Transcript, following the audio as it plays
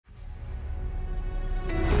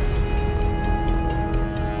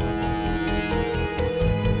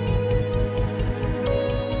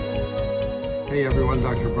everyone,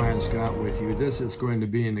 Dr. Brian Scott with you. This is going to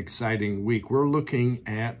be an exciting week. We're looking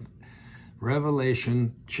at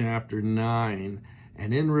Revelation chapter 9.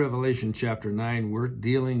 And in Revelation chapter 9, we're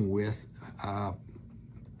dealing with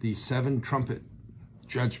the 7 trumpet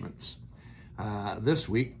judgments. This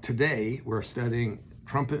week, today, we're studying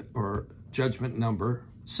trumpet or judgment number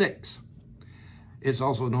 6. It's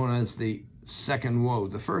also known as the second woe.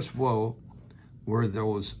 The first woe were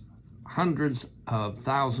those hundreds of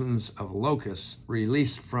thousands of locusts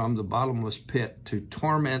released from the bottomless pit to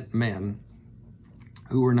torment men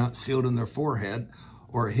who were not sealed in their forehead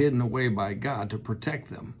or hidden away by God to protect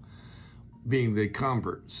them, being the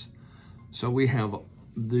converts. So we have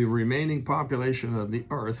the remaining population of the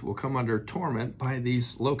earth will come under torment by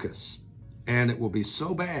these locusts, and it will be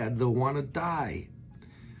so bad they'll want to die.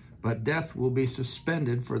 But death will be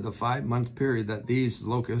suspended for the 5-month period that these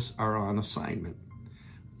locusts are on assignment.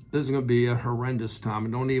 This is going to be a horrendous time. I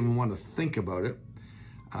don't even want to think about it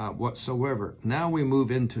whatsoever. Now we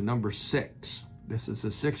move into number 6. This is the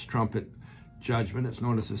 6th trumpet judgment. It's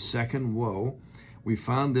known as the second woe. We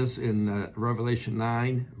found this in Revelation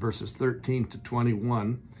 9, verses 13 to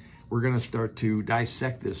 21. We're going to start to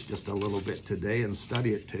dissect this just a little bit today and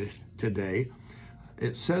study it today.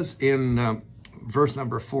 It says in verse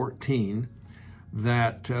number 14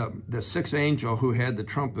 that the 6th angel who had the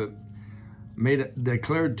trumpet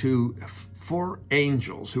declared to 4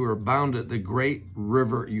 angels who are bound at the great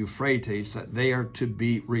river Euphrates that they are to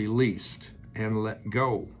be released and let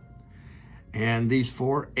go. And these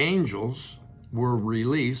 4 angels were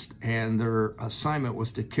released, and their assignment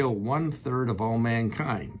was to kill 1/3 of all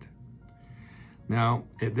mankind. Now,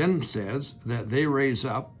 it then says that they raise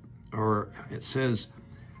up, or it says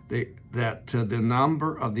that the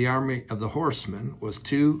number of the army of the horsemen was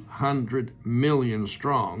 200 million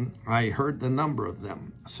strong. I heard the number of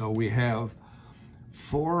them. So we have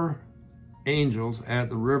 4 angels at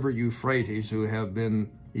the river Euphrates who have been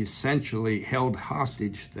essentially held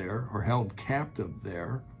hostage there or held captive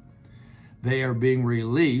there. They are being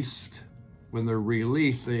released. When they're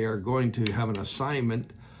released, they are going to have an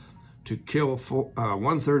assignment to kill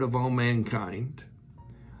 1/3 of all mankind.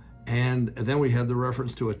 And then we have the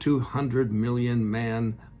reference to a 200 million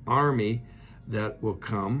man army that will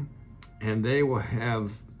come, and they will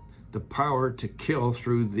have the power to kill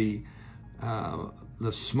through the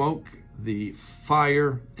smoke, the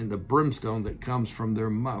fire, and the brimstone that comes from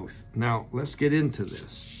their mouth. Now, let's get into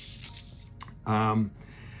this.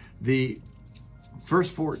 The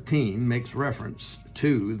verse 14 makes reference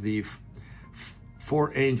to the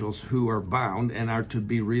 4 angels who are bound and are to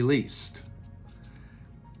be released.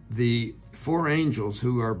 The 4 angels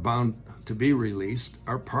who are bound to be released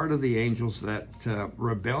are part of the angels that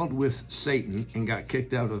rebelled with Satan and got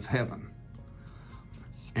kicked out of heaven.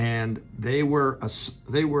 And they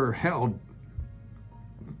were held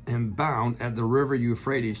and bound at the river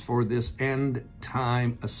Euphrates for this end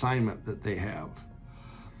time assignment that they have.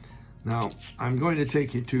 Now, I'm going to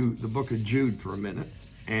take you to the book of Jude for a minute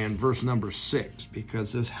and verse number 6,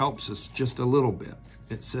 because this helps us just a little bit.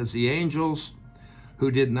 It says, the angels who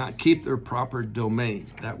did not keep their proper domain,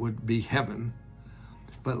 that would be heaven,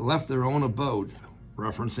 but left their own abode,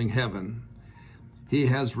 referencing heaven, he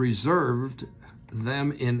has reserved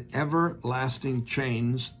them in everlasting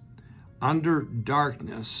chains under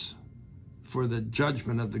darkness for the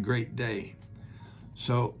judgment of the great day.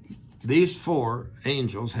 So these 4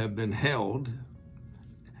 angels have been held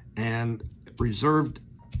and reserved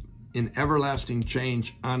in everlasting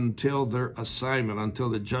chains until their assignment, until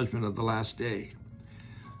the judgment of the last day.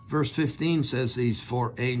 Verse 15 says these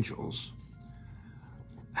 4 angels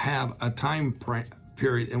have a time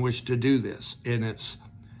period in which to do this, and it's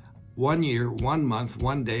 1 year, 1 month,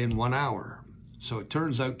 1 day, and 1 hour. So it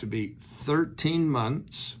turns out to be 13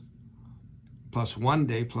 months plus 1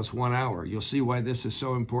 day plus 1 hour. You'll see why this is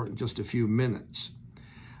so important in just a few minutes.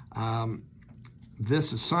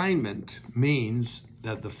 This assignment means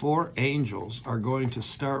that the 4 angels are going to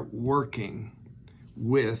start working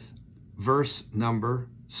with verse number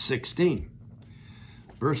 16.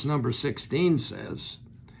 Verse number 16 says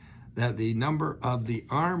that the number of the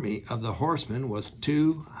army of the horsemen was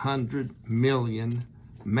 200 million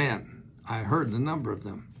men. I heard the number of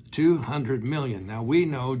them, 200 million. Now we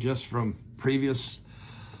know just from previous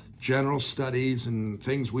general studies and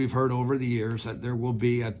things we've heard over the years that there will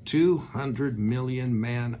be a 200 million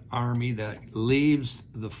man army that leaves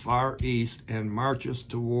the Far East and marches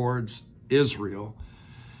towards Israel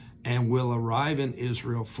and will arrive in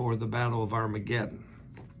Israel for the Battle of Armageddon.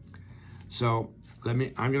 So I'm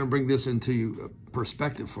going to bring this into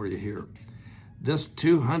perspective for you here. This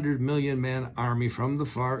 200 million man army from the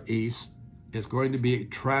Far East is going to be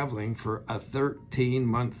traveling for a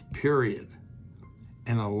 13-month period.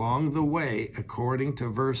 And along the way, according to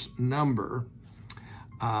verse number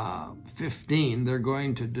 15, they're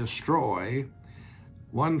going to destroy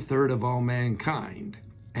 1/3 of all mankind.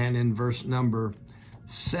 And in verse number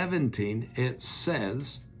 17, it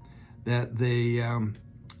says that they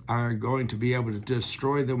are going to be able to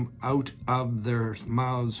destroy them. Out of their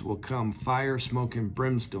mouths will come fire, smoke, and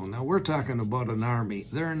brimstone. Now, we're talking about an army.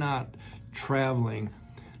 They're not traveling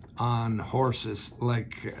on horses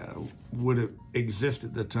like would have existed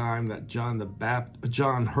at the time that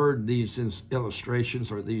John heard these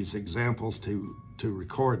illustrations or these examples to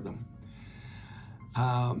record them.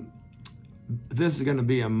 This is going to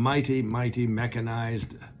be a mighty, mighty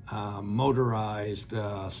mechanized, motorized,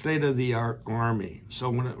 state-of-the-art army. So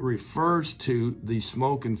when it refers to the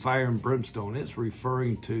smoke and fire and brimstone, it's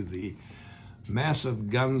referring to the massive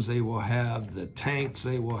guns they will have, the tanks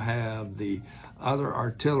they will have, the other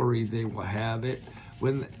artillery they will have. It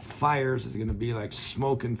when it fires, it's going to be like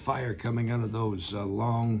smoke and fire coming out of those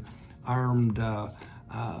long armed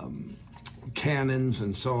cannons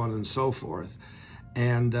and so on and so forth.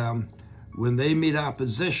 And when they meet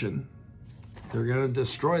opposition, they're going to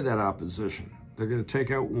destroy that opposition. They're going to take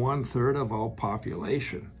out 1/3 of all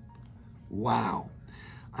population. Wow.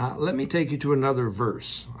 Let me take you to another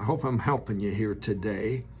verse. I hope I'm helping you here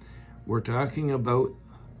today. We're talking about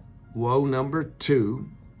woe number 2,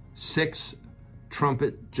 6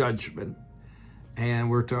 trumpet judgment. And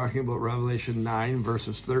we're talking about Revelation 9,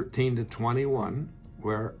 verses 13 to 21,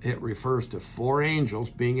 where it refers to 4 angels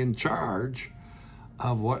being in charge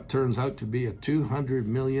of what turns out to be a 200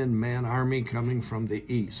 million man army coming from the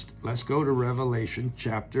east. Let's go to Revelation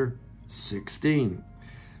chapter 16,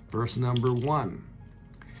 verse number 1.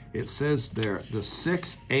 It says there, the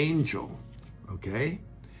 6th angel, okay?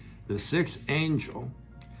 The 6th angel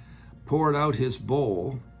poured out his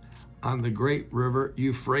bowl on the great river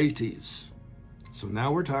Euphrates. So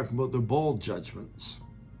now we're talking about the bowl judgments.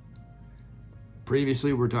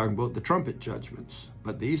 Previously, we're talking about the trumpet judgments.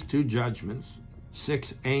 But these 2 judgments,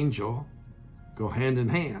 6th angel, go hand in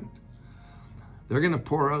hand. They're going to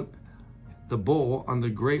pour out the bowl on the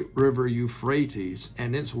great river Euphrates,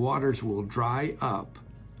 and its waters will dry up,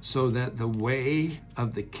 so that the way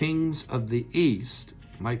of the kings of the east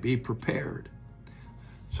might be prepared.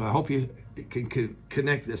 So I hope you can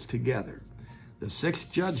connect this together. The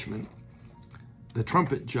 6th judgment, the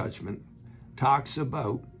trumpet judgment, talks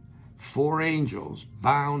about 4 angels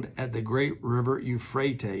bound at the great river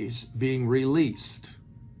Euphrates being released.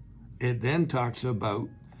 It then talks about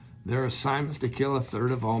their assignments to kill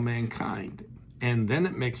 1/3 of all mankind. And then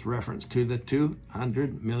it makes reference to the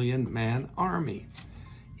 200 million man army.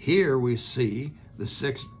 Here we see the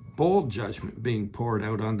 6th bowl judgment being poured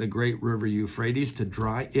out on the great river Euphrates to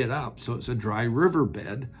dry it up. So it's a dry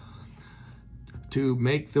riverbed to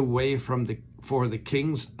make the way for the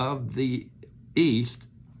kings of the east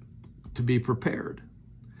to be prepared.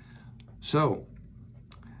 So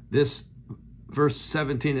this verse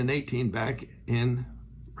 17 and 18 back in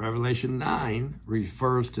Revelation 9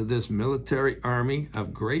 refers to this military army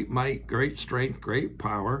of great might, great strength, great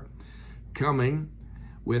power, coming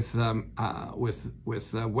with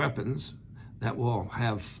weapons that will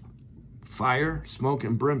have fire, smoke,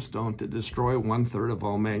 and brimstone to destroy 1/3 of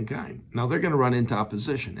all mankind. Now, they're going to run into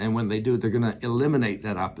opposition, and when they do, they're going to eliminate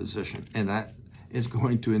that opposition, and that is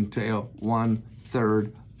going to entail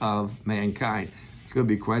 1/3 of mankind. It's going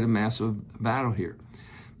to be quite a massive battle here.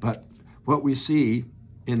 But what we see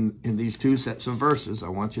in these 2 sets of verses, I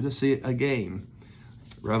want you to see it again.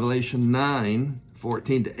 Revelation 9,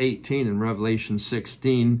 14 to 18, and Revelation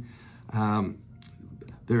 16,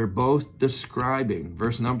 they're both describing,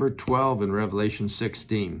 verse number 12 in Revelation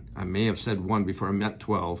 16. I may have said 1 before I meant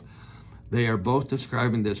 12. They are both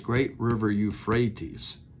describing this great river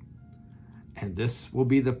Euphrates. And this will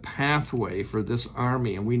be the pathway for this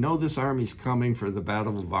army. And we know this army's coming for the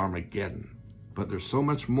Battle of Armageddon. But there's so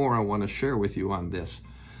much more I want to share with you on this.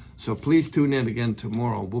 So please tune in again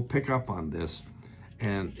tomorrow. We'll pick up on this,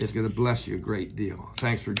 and it's going to bless you a great deal.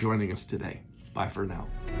 Thanks for joining us today. Bye for now.